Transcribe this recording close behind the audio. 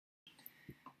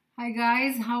Hi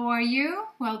guys, how are you?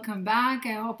 Welcome back.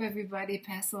 I hope everybody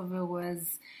Passover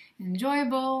was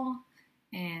enjoyable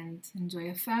and enjoy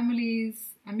your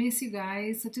families. I miss you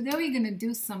guys. So today we're going to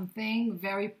do something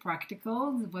very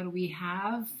practical, what we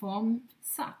have from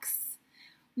socks.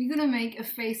 We're going to make a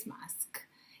face mask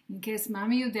in case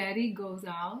mommy or daddy goes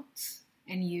out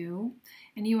and you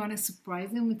want to surprise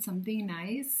them with something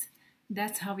nice.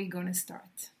 That's how we're going to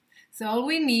start. So all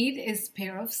we need is a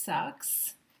pair of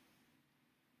socks.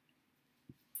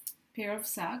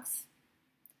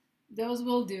 Those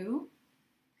will do,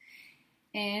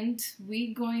 and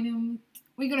we're going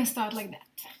to start like that.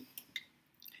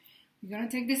 We're going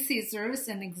to take the scissors,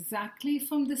 and exactly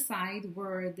from the side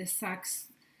where the socks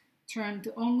turn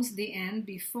to almost the end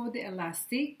before the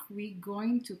elastic, we're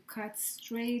going to cut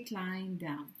straight line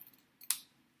down.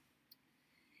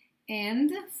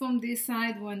 And from this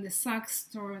side, when the socks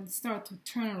start to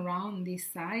turn around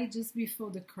this side, just before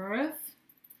the curve,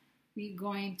 we're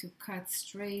going to cut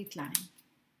straight line.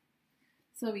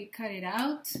 So we cut it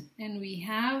out and we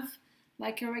have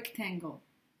like a rectangle,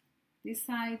 this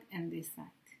side and this side.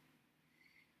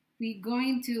 We're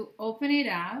going to open it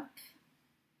up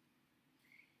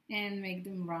and make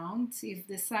them round. If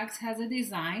the socks has a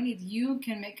design, you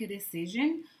can make a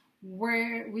decision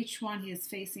which one is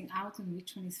facing out and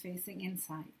which one is facing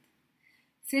inside.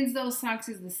 Since those socks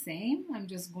is the same, I'm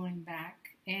just going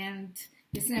back and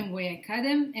the same way I cut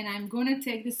them, and I'm going to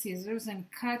take the scissors and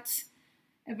cut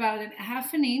about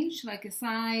 ½ an inch, like a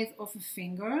size of a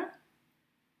finger,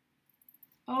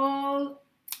 all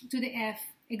to the F,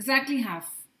 exactly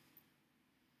half,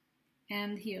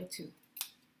 and here too.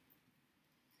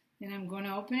 Then I'm going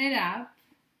to open it up,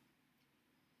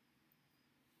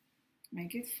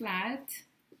 make it flat,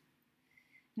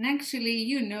 and actually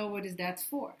you know what is that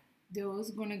for.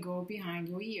 Those going to go behind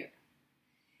your ear.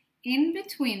 In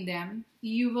between them,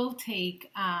 you will take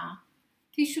a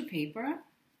tissue paper,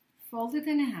 fold it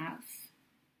in half,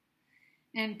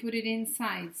 and put it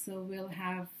inside. So we'll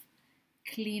have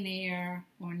clean air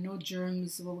or no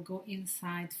germs will go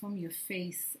inside from your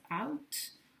face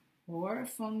out or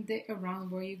from the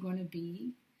around where you're going to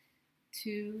be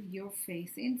to your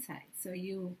face inside. So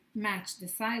you match the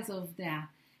size of the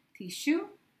tissue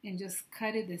and just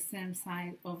cut it the same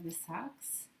size of the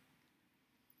socks.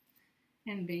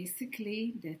 And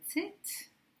basically, that's it.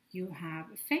 You have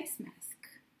a face mask.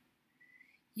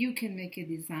 You can make a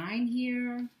design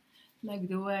here, like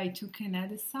the way I took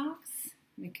another socks.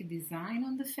 Make a design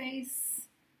on the face,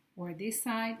 or this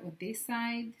side,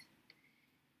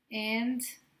 and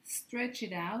stretch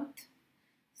it out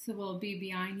so it will be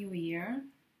behind your ear.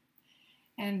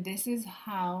 And this is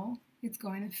how it's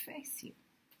going to face you.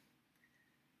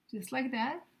 Just like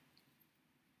that.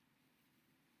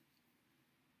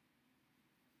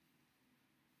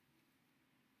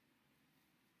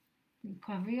 And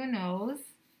cover your nose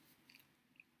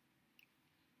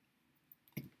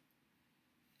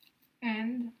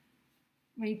and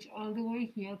reach all the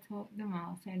way here to the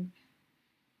mouth, and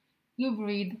you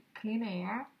breathe clean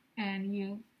air and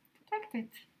you protect it.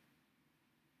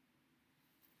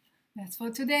 That's for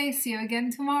today. See you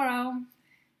again tomorrow.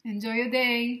 Enjoy your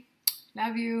day.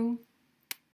 Love you.